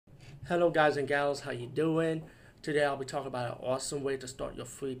Hello guys and gals, how you doing? Today I'll be talking about an awesome way to start your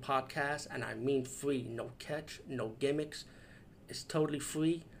free podcast, and I mean free, no catch, no gimmicks. It's totally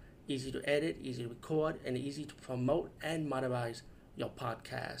free, easy to edit, easy to record, and easy to promote and monetize your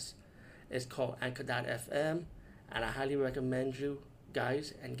podcast. It's called Anchor.fm, and I highly recommend you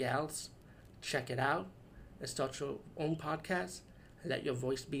guys and gals check it out and start your own podcast and let your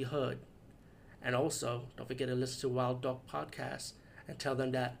voice be heard. And also, don't forget to listen to Wild Dog Podcast and tell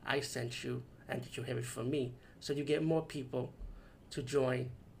them that I sent you and that you hear it from me. So you get more people to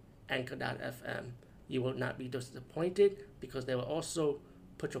join Anchor.fm. You will not be disappointed because they will also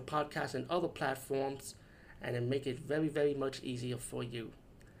put your podcast in other platforms and then make it very, very much easier for you.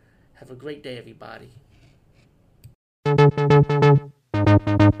 Have a great day, everybody.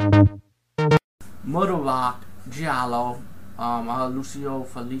 Murder Rock, Giallo, Lucio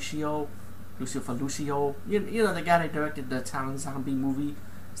Felicio, you know the guy that directed the Italian zombie movie,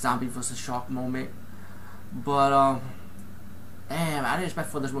 Zombie vs. Shark Moment. But damn, I didn't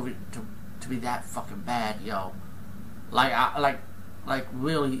expect for this movie to be that fucking bad, yo. Like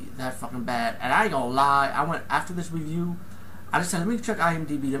really that fucking bad. And I ain't gonna lie, I went after this review. I just said, let me check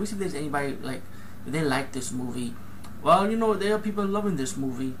IMDb. Let me see if there's anybody if they like this movie. Well, you know there are people loving this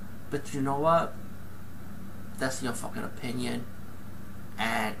movie, but you know what? That's your fucking opinion,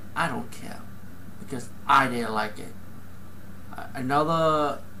 and I don't care. Because I didn't like it.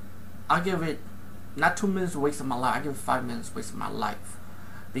 I'll give it not 2 minutes waste of my life. I give it 5 minutes waste of my life.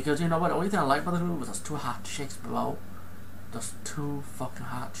 Because you know what? The only thing I liked about this movie was those two hot chicks, bro. Those two fucking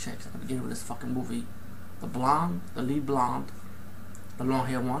hot chicks at the beginning of this fucking movie. The lead blonde, the long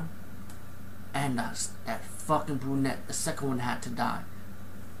hair one, and that fucking brunette. The second one had to die.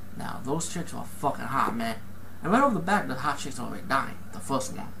 Now those chicks were fucking hot, man. And right over the back, the hot chicks already dying. The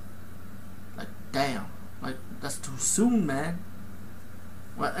first one. Like, damn. Like, that's too soon, man.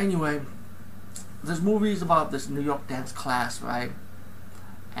 Well, anyway, this movie is about this New York dance class, right?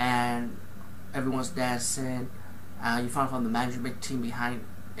 And everyone's dancing. You find from the management team behind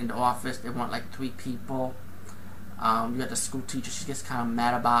in the office, they want like 3 people. You got the school teacher, she gets kind of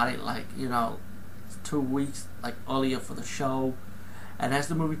mad about it. Like, you know, it's 2 weeks like earlier for the show. And as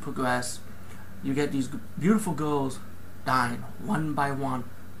the movie progresses, you get these beautiful girls dying one by one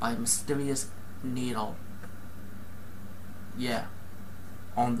by a mysterious needle. Yeah,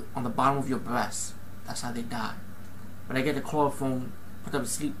 on the bottom of your breast. That's how they die. But they get the chloroform, put them to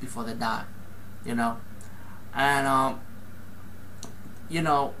sleep before they die. You know, and you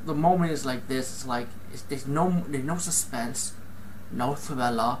know, the moment is like this. It's like there's no suspense, no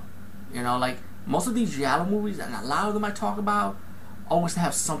thriller. You know, like most of these giallo movies, and a lot of them I talk about, always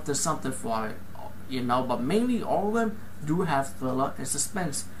have something for it. You know, but mainly all of them do have thriller and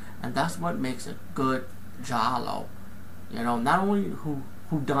suspense, and that's what makes a good giallo. You know, not only who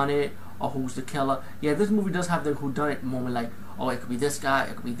done it or who's the killer. Yeah, this movie does have the who done it moment, like, oh, it could be this guy,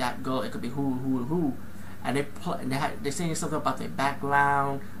 it could be that girl, it could be who, and they're saying something about their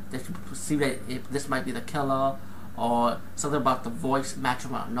background. They see that this might be the killer, or something about the voice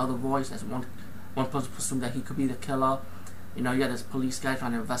matching with another voice. That's one person presumed that he could be the killer. You know, you got this police guy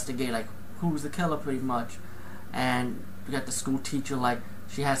trying to investigate, like, who's the killer, pretty much. And you got the school teacher, like,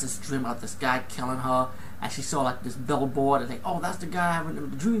 she has this dream about this guy killing her, and she saw like this billboard and like, oh, that's the guy I'm having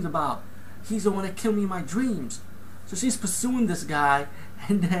dreams about. He's the one that killed me in my dreams. So she's pursuing this guy,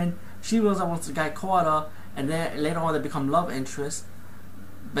 and then she realizes once the guy caught her, and then later on they become love interests.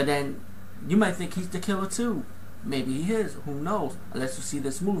 But then you might think he's the killer too. Maybe he is. Who knows? Unless you see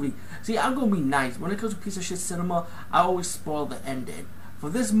this movie. See, I'm gonna be nice. When it comes to piece of shit cinema, I always spoil the ending. For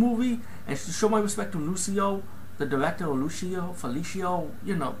this movie, and to show my respect to Lucio, the director, or Felicio,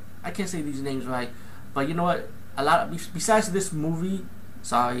 you know, I can't say these names right, but you know what? Besides this movie,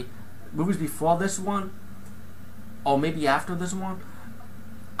 movies before this one, or maybe after this one,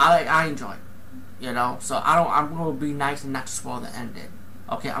 I enjoy. You know, so I'm gonna be nice and not spoil the ending.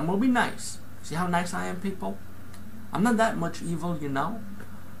 Okay, I'm gonna be nice. See how nice I am, people? I'm not that much evil, you know.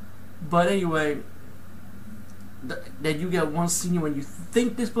 But anyway, then you get one scene when you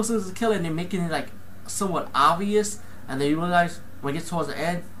think this person is the killer, and they're making it like somewhat obvious, and then you realize when it gets towards the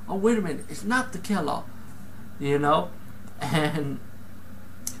end, oh wait a minute, it's not the killer, you know. And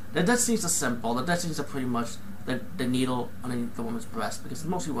the death scenes are simple. The death scenes are pretty much the needle underneath the woman's breast, because it's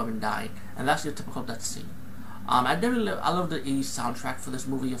mostly women dying, and that's your typical death scene. I love the 80s soundtrack for this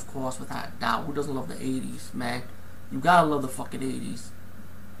movie, of course, without a doubt. Who doesn't love the 80s, man? You gotta love the fucking 80s,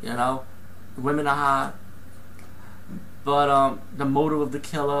 you know. The women are hot. But the motive of the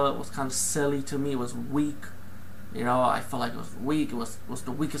killer was kind of silly to me. It was weak. You know, I felt like it was weak. It was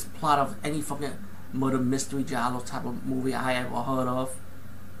the weakest plot of any fucking murder mystery giallo type of movie I ever heard of.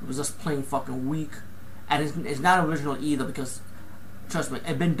 It was just plain fucking weak. And it's not original either because, trust me,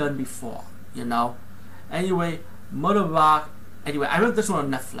 it's been done before, you know? Anyway, Murder Rock, anyway, I wrote this one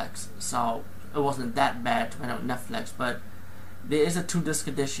on Netflix, so it wasn't that bad to rent on Netflix, but there is a 2-disc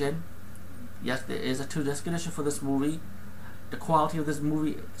edition. Yes, there is a 2-disc edition for this movie. The quality of this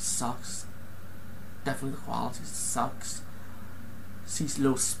movie sucks. Definitely the quality sucks. See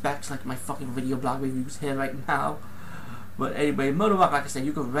little specks like my fucking video blog reviews here right now. But anyway, Murder Rock, like I said,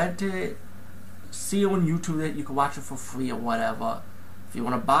 you can rent it, see it on YouTube, you can watch it for free or whatever. If you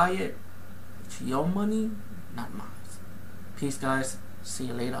want to buy it, it's your money, not mine. Peace, guys. See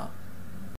you later.